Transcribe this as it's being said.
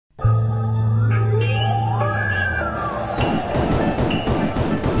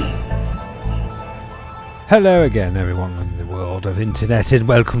Hello again, everyone in the world of internet, and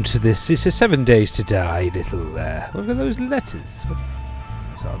welcome to this. It's a 7 Days to Die little. What are those letters?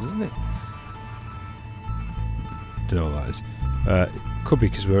 It's odd, isn't it? Don't know what that is. Could be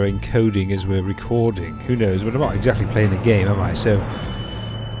because we're encoding as we're recording. Who knows? But I'm not exactly playing a game, am I? So,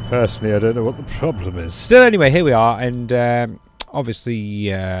 personally, I don't know what the problem is. Still, anyway, here we are, and obviously,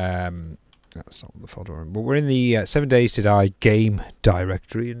 that's not the folder, but we're in the 7 Days to Die game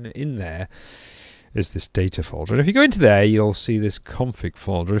directory, and in there is this data folder. And if you go into there, you'll see this config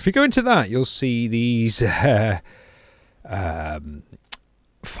folder. If you go into that, you'll see these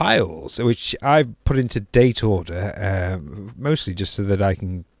files, which I've put into date order, mostly just so that I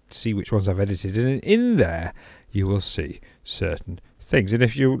can see which ones I've edited. And in there, you will see certain things. And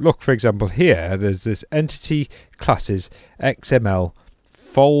if you look, for example, here, there's this entity classes XML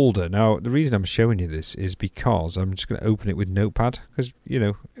folder. Now, the reason I'm showing you this is because I'm just going to open it with Notepad, because, you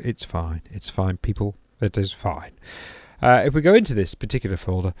know, it's fine. It's fine, people. It is fine. If we go into this particular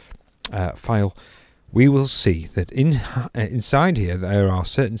folder file, we will see that inside here there are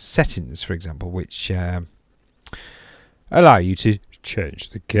certain settings, for example, which allow you to change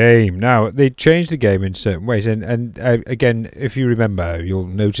the game. Now, they change the game in certain ways, and again, if you remember, you'll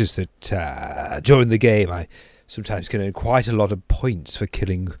notice that during the game I sometimes can earn quite a lot of points for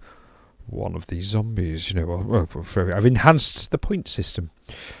killing one of these zombies. You know, I've enhanced the point system,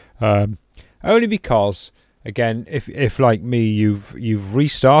 only because, again, if like me, you've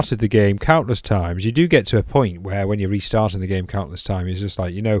restarted the game countless times. You do get to a point where, when you're restarting the game countless times, it's just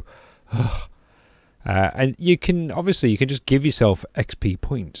like, you know, and you can just give yourself XP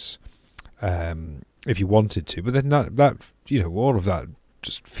points if you wanted to, but then that you know, all of that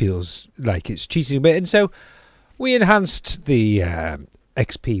just feels like it's cheating a bit, and so we enhanced the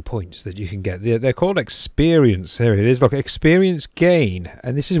XP points that you can get. They're called experience. There it is. Look, experience gain,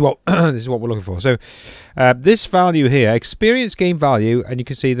 and this is what this is what we're looking for. So this value here, experience gain value, and you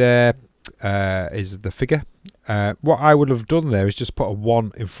can see there is the figure. What I would have done there is just put a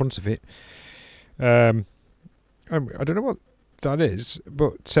 1 in front of it. I don't know what that is,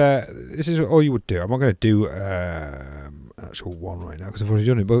 but this is all you would do. I'm not going to do an actual 1 right now because I've already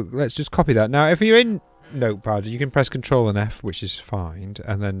done it. But let's just copy that. Now, if you're in Notepad, you can press Control and F, which is fine,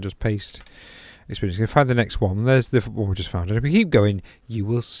 and then just paste experience. You can find the next one. There's the one we just found, and if we keep going, you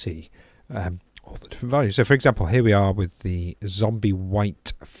will see all the different values. So, for example, here we are with the zombie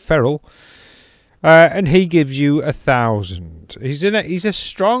white feral, and he gives you 1,000. He's a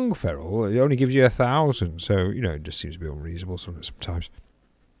strong feral. He only gives you 1,000, so you know, it just seems to be unreasonable sometimes.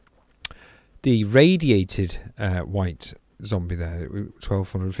 The radiated white zombie there,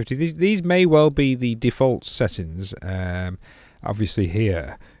 1250. These may well be the default settings. Obviously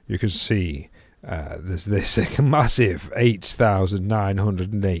here you can see there's this massive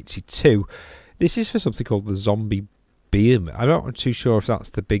 8,982. This is for something called the zombie beam. I'm not too sure if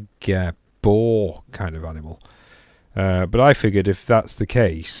that's the big boar kind of animal, but I figured if that's the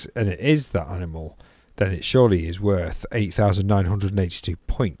case and it is that animal, then it surely is worth 8,982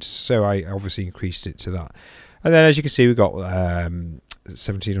 points. So I obviously increased it to that. And then, as you can see, we've got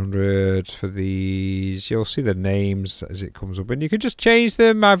 1,700 for these. You'll see the names as it comes up, and you can just change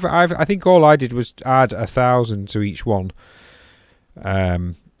them. I think all I did was add 1,000 to each one.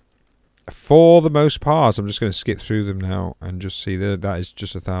 For the most part, I'm just going to skip through them now and just see that is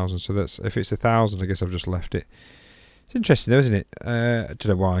just 1,000. So that's, if it's 1,000, I guess I've just left it. It's interesting, though, isn't it? I don't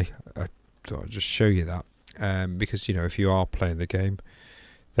know why. I thought I'd just show you that, because, you know, if you are playing the game,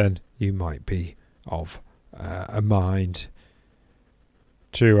 then you might be of a mind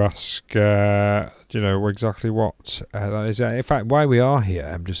to ask, you know, exactly what that is. In fact, while we are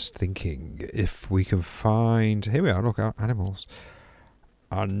here, I'm just thinking if we can find. Here we are. Look, animals.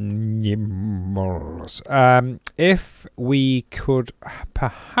 Animals. If we could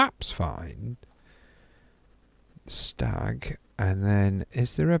perhaps find stag, and then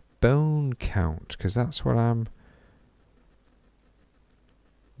is there a bone count? Because that's what I'm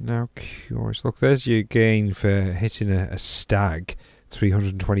now curious. Look, there's your gain for hitting a stag,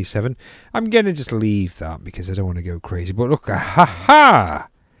 327. I'm going to just leave that because I don't want to go crazy. But look, ha!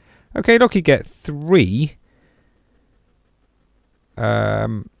 Okay, look, you get 3.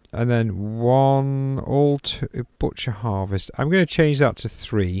 And then 1 butcher harvest. I'm going to change that to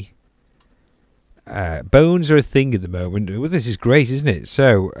 3. Bones are a thing at the moment. Well, this is great, isn't it?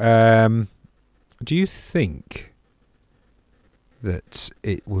 So, do you think that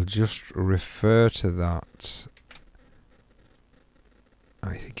it will just refer to that?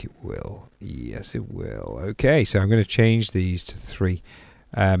 I think it will. Yes, it will. Okay, so I'm going to change these to 3.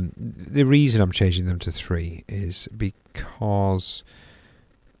 The reason I'm changing them to 3 is because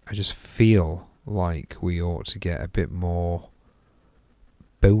I just feel like we ought to get a bit more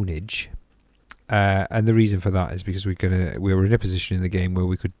bonage. And the reason for that is because we were in a position in the game where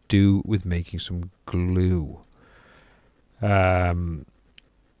we could do with making some glue. I'm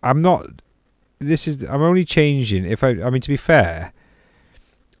only changing I mean, to be fair,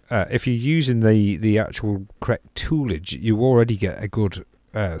 if you're using the actual correct toolage, you already get a good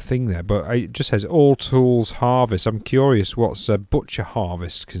thing there. But it just says all tools harvest. I'm curious what's a butcher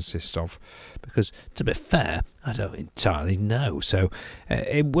harvest consist of, because to be fair, I don't entirely know. So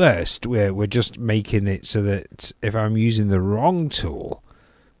at worst, we're just making it so that if I'm using the wrong tool,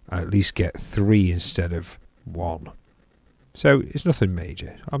 I at least get 3 instead of 1. So it's nothing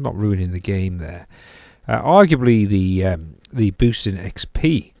major. I'm not ruining the game there. Arguably, the boost in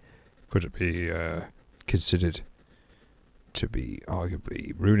XP could be considered to be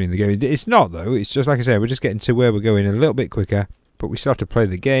arguably ruining the game. It's not, though. It's just like I say, we're just getting to where we're going a little bit quicker, but we still have to play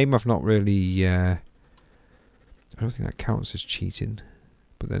the game. I've not really... I don't think that counts as cheating.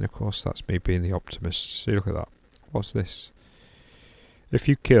 But then, of course, that's me being the optimist. See, look at that. What's this? If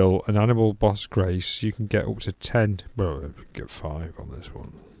you kill an animal boss grace, you can get up to 10. Well, get 5 on this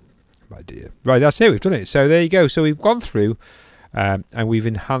one, my dear. Right, that's it. We've done it. So there you go. So we've gone through and we've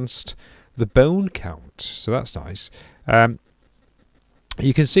enhanced the bone count. So that's nice.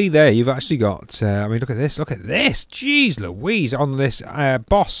 You can see there you've actually got... I mean, look at this. Look at this. Jeez Louise. On this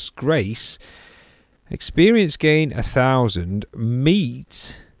boss grace, experience gain 1,000.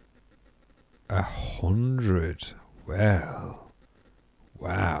 Meat 100. Well...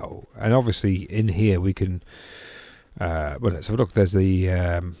 Wow. And obviously in here we can well, let's have a look. There's the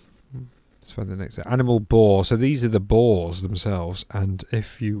let's find the next animal boar. So these are the boars themselves, and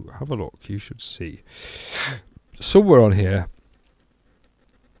if you have a look you should see somewhere on here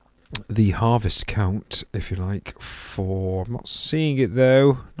the harvest count, if you like, for... I'm not seeing it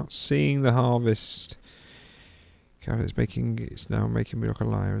though. Not seeing the harvest. It's now making me look a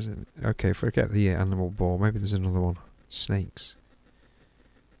liar, isn't it? Okay, forget the animal boar. Maybe there's another one. Snakes.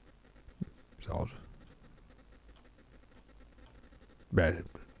 It's odd. But I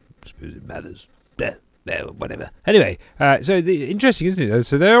suppose it matters. Whatever. Anyway, so interesting, isn't it?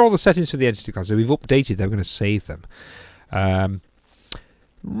 So there are all the settings for the entity class. So we've updated them. We're going to save them.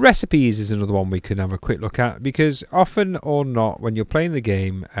 Recipes is another one we can have a quick look at, because often or not, when you're playing the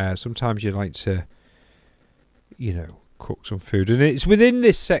game, sometimes you like to, you know, cook some food. And it's within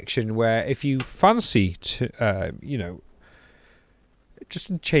this section where if you fancy to, you know, just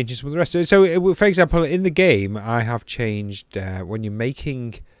changing some of the rest of it. So, for example, in the game, I have changed when you're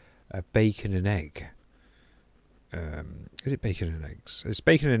making bacon and egg. Is it bacon and eggs? It's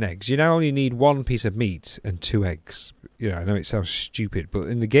bacon and eggs. You now only need 1 piece of meat and 2 eggs. You know, I know it sounds stupid, but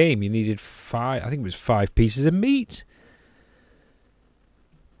in the game you needed 5. I think it was 5 pieces of meat.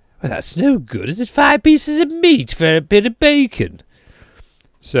 Well, that's no good. Is it 5 pieces of meat for a bit of bacon?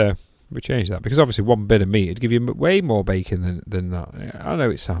 So we changed that, because obviously 1 bit of meat would give you way more bacon than that. I know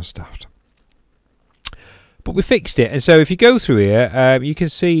it sounds daft, but we fixed it. And so if you go through here, you can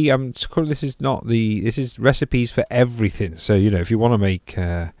see this is recipes for everything. So, you know, if you want to make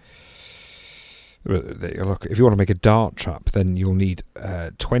if you want to make a dart trap, then you'll need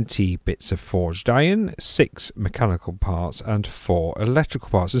 20 bits of forged iron, 6 mechanical parts, and 4 electrical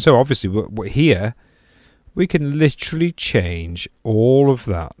parts. And so obviously we're here. We can literally change all of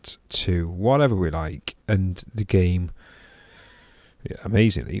that to whatever we like, and the game,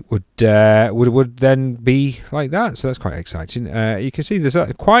 amazingly, would then be like that. So that's quite exciting. You can see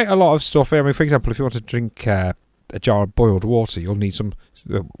there's quite a lot of stuff. I mean, for example, if you want to drink a jar of boiled water, you'll need some.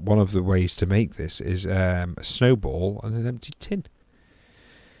 One of the ways to make this is a snowball and an empty tin,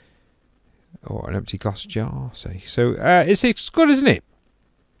 or an empty glass jar, say. So it's good, isn't it?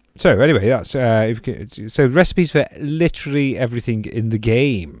 So anyway, that's so recipes for literally everything in the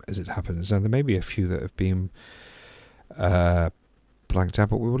game, as it happens. Now there may be a few that have been blanked out,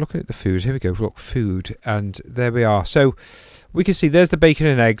 but we were looking at the food. Here we go. Look, food, and there we are. So we can see there's the bacon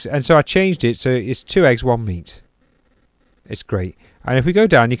and eggs, and so I changed it so it's 2 eggs, 1 meat. It's great. And if we go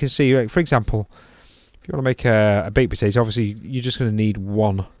down, you can see, like, for example, if you want to make a baked potato, obviously you're just going to need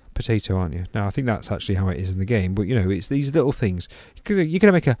 1 potato, aren't you? Now I think that's actually how it is in the game, but you know, it's these little things. You're going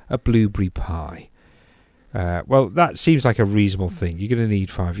to make a blueberry pie. Well, that seems like a reasonable thing. You're going to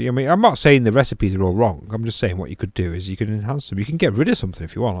need 5. I mean, I'm not saying the recipes are all wrong. I'm just saying what you could do is you can enhance them. You can get rid of something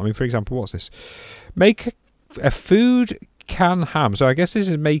if you want. I mean, for example, what's this? Make a food can ham. So I guess this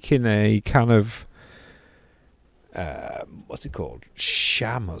is making a kind of what's it called?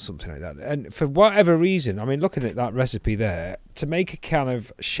 Sham or something like that. And for whatever reason, I mean, looking at that recipe there, to make a can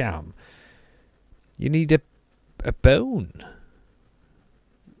of sham, you need a bone.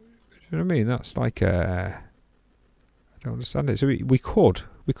 you know what I mean? That's like I don't understand it. So we could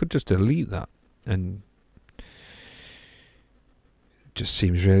just delete that, and it just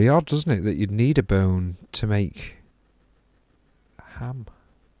seems really odd, doesn't it, that you'd need a bone to make ham.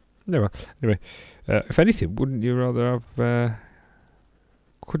 No, anyway, if anything, wouldn't you rather have?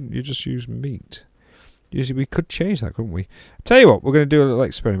 Couldn't you just use meat? Usually we could change that, couldn't we? Tell you what, we're going to do a little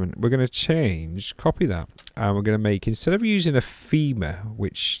experiment. We're going to copy that, and we're going to make, instead of using a femur,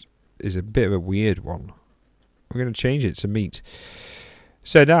 which is a bit of a weird one, we're going to change it to meat.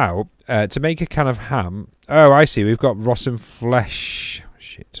 So now, to make a can of ham, oh, I see, we've got rotten flesh.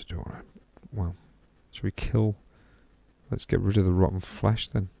 Shit, don't want to, well, should we kill, let's get rid of the rotten flesh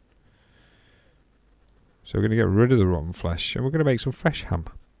then. So we're going to get rid of the rotten flesh, and we're going to make some fresh ham,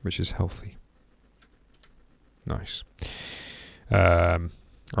 which is healthy. Nice.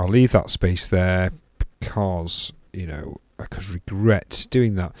 I'll leave that space there because, you know, I could regret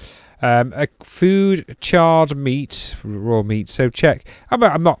doing that. A food, charred meat, raw meat. So check.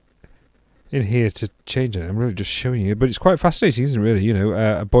 I'm not in here to change it. I'm really just showing you, but it's quite fascinating, isn't it? Really, you know,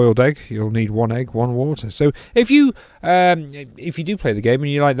 a boiled egg. You'll need 1 egg, 1 water. So if you do play the game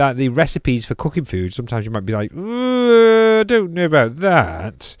and you like that, the recipes for cooking food, sometimes you might be like, I don't know about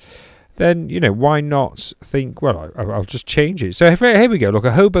that. Then, you know, why not think, well, I'll just change it. So here we go. Look,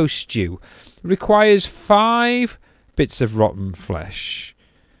 a hobo stew requires 5 bits of rotten flesh,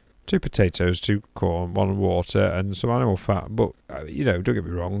 2 potatoes, 2 corn, 1 water, and some animal fat. But, you know, don't get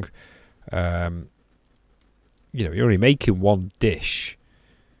me wrong. You know, you're only making 1 dish.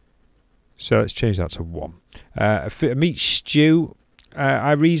 So let's change that to 1. A meat stew,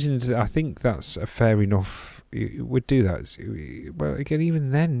 I reasoned, I think that's a fair enough. You would do that. Well, again,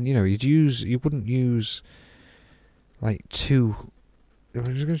 even then, you know, you wouldn't use like 2.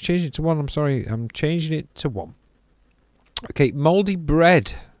 I'm just going to change it to 1. I'm sorry, I'm changing it to 1. Okay, mouldy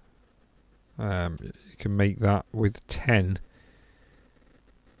bread. You can make that with 10.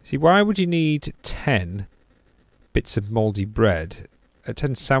 See, why would you need 10 bits of mouldy bread?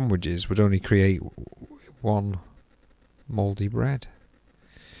 10 sandwiches would only create 1 mouldy bread.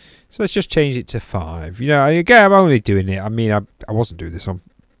 So let's just change it to 5. You know, again, I'm only doing it. I mean, I wasn't doing this on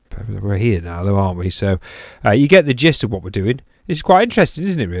purpose. We're here now, though, aren't we? So you get the gist of what we're doing. It's quite interesting,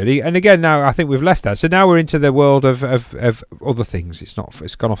 isn't it, really? And again, now I think we've left that. So now we're into the world of other things.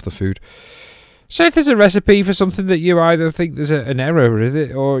 It's gone off the food. So if there's a recipe for something that you either think there's an error with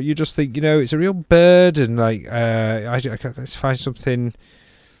it, or you just think, you know, it's a real bird, and like, let's find something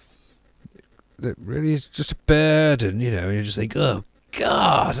that really is just a bird, and, you know, and you just think, oh,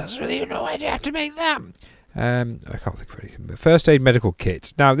 God, that's really no idea how to make that. I can't think of anything. But first aid medical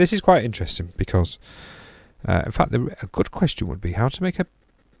kit. Now, this is quite interesting because, in fact, a good question would be how to make a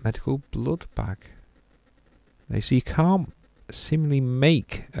medical blood bag. Now, so you can't seemingly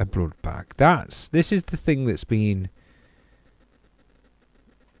make a blood bag. This is the thing that's been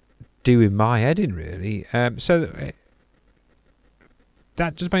doing my head in, really. So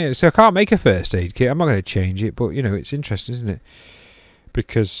that just made it. So I can't make a first aid kit. I'm not going to change it, but you know, it's interesting, isn't it?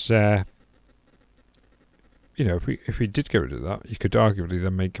 Because you know, if we did get rid of that, you could arguably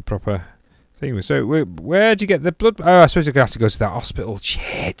then make a proper thing. So where'd you get the blood? Oh, I suppose you're gonna have to go to that hospital.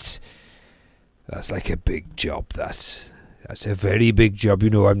 Shit, that's like a big job. That's a very big job. You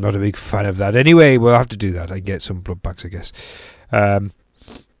know, I'm not a big fan of that. Anyway, we'll have to do that. I get some blood bags, I guess.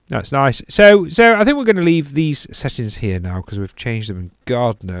 That's nice. So I think we're going to leave these settings here now because we've changed them, and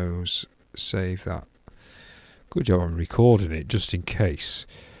God knows, save that. Good job on recording it, just in case.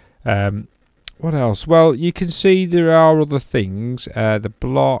 What else? Well, you can see there are other things. The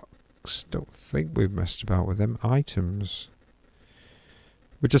blocks, don't think we've messed about with them. Items.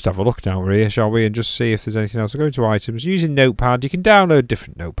 We'll just have a look now, Maria, shall we? And just see if there's anything else. We'll go into items. Using Notepad. You can download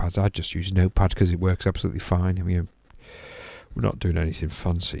different notepads. I just use Notepad because it works absolutely fine. I mean, we're not doing anything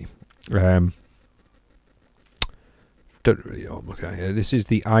fancy. Don't really know what I'm looking at here. This is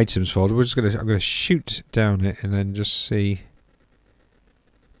the items folder. I'm gonna shoot down it and then just see.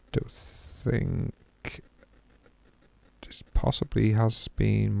 Don't think this possibly has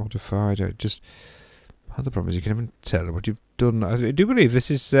been modified. The problem is you can even tell what you've done. I do believe this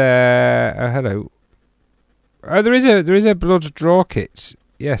is hello. Oh, there is a blood draw kit.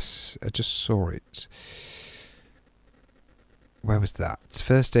 Yes, I just saw it. Where was that?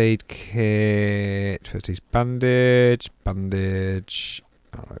 First aid kit. First aid bandage.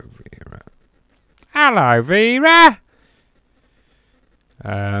 Aloe vera. Aloe vera.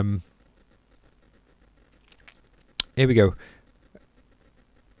 Here we go.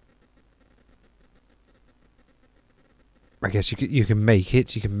 I guess you can make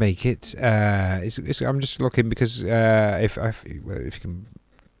it. You can make it. I'm just looking because if you can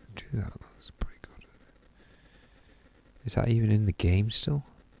That's pretty good. Is that even in the game still?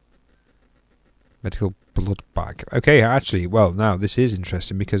 Medical blood bag. Okay, actually, well, now this is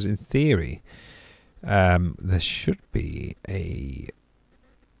interesting because in theory, there should be a.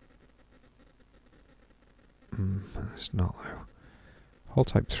 It's not though. Whole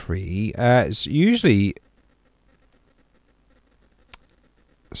type 3. It's usually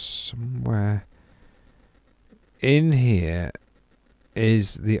somewhere in here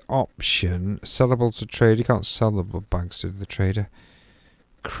is the option sellable to trade. You can't sell the blood bags to the trader.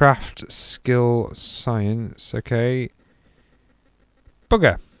 Craft, skill, science. Okay.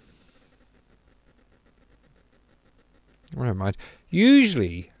 Bugger. Well, never mind.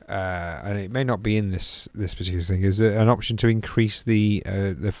 Usually, and it may not be in this particular thing, is an option to increase the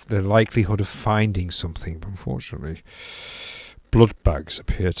likelihood of finding something. But unfortunately, blood bags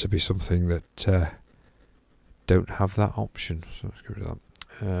appear to be something that don't have that option. So let's get rid of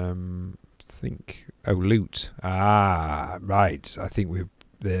that. Oh, loot. Ah, right. I think we've.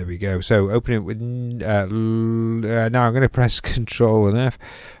 There we go. So open it with. Now I'm going to press Control and F.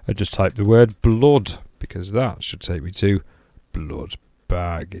 I just type the word blood because that should take me to blood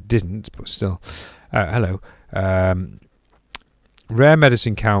bag. It didn't, but still. Hello. Rare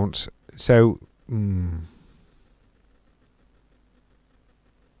medicine count. So.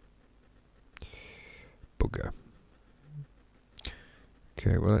 Bugger.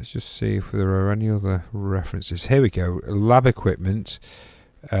 Okay, well, let's just see if there are any other references. Here we go. Lab equipment.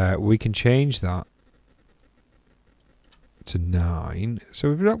 We can change that to 9.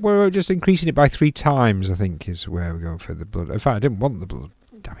 So we're just increasing it by 3 times, I think, is where we're going for the blood. In fact, I didn't want the blood.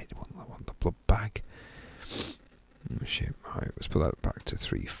 Damn it, I want the blood bag. Oh, shit. Right, let's put that back to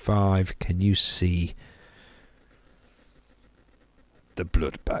 3.5. Can you see the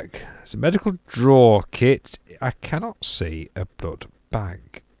blood bag? It's a medical drawer kit. I cannot see a blood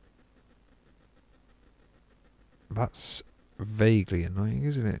bag. That's vaguely annoying,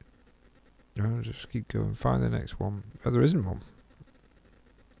 isn't it? I'll just keep going. Find the next one. Oh, there isn't one.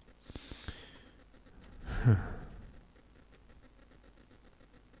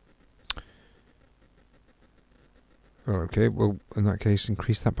 Oh, okay, well, in that case,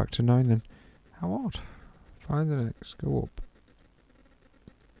 increase that back to 9 then. How odd. Find the next. Go up.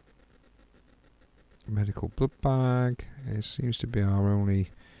 Medical blood bag. It seems to be our only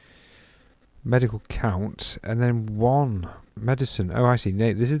medical count. And then 1 medicine. Oh, I see.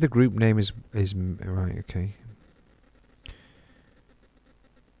 This is the group name is right, okay.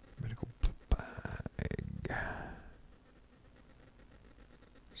 Medical blood bag.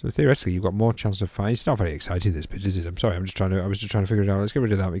 So theoretically, you've got more chance of finding. It's not very exciting, this bit, is it? I'm sorry. I was just trying to figure it out. Let's get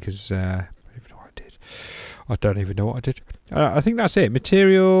rid of that because I don't even know what I did. I think that's it.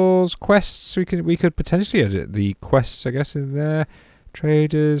 Materials, quests. We could potentially edit the quests, I guess, in there.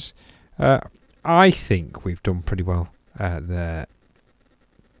 Traders. I think we've done pretty well there.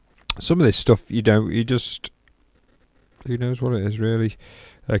 Some of this stuff, you just who knows what it is really.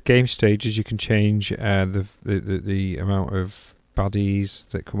 Game stages, you can change the amount of baddies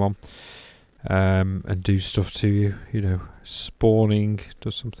that come on and do stuff to you. You know, spawning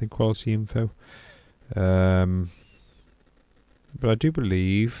does something. Quality info. But I do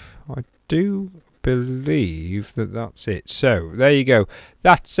believe that that's it. So there you go.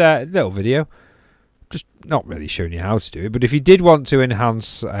 That's a little video. Just not really showing you how to do it, but if you did want to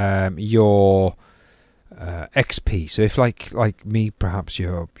enhance your XP, so if like me, perhaps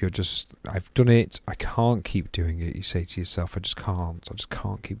you're just, I've done it, I can't keep doing it. You say to yourself, I just can't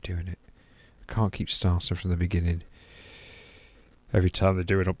keep doing it. I can't keep starting from the beginning every time they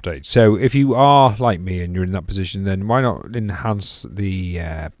do an update. So if you are like me and you're in that position, then why not enhance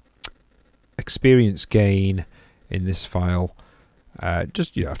the experience gain in this file?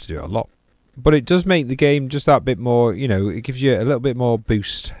 Just, you don't have to do it a lot, but it does make the game just that bit more, you know, it gives you a little bit more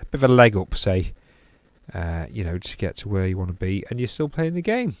boost, a bit of a leg up, say, you know, to get to where you want to be, and you're still playing the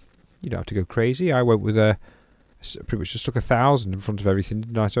game. You don't have to go crazy. I went with pretty much just took 1,000 in front of everything,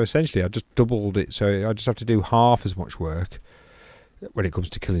 didn't I? So essentially I just doubled it, so I just have to do half as much work when it comes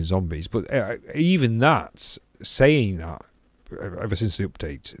to killing zombies. But even that, saying that, ever since the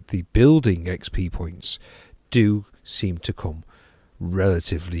update, the building XP points do seem to come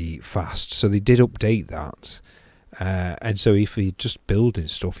relatively fast. So they did update that. And so if you're just building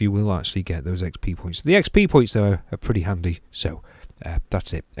stuff, you will actually get those XP points. The XP points, though, are pretty handy. So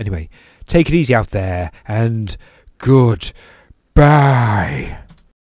that's it. Anyway, take it easy out there, and goodbye.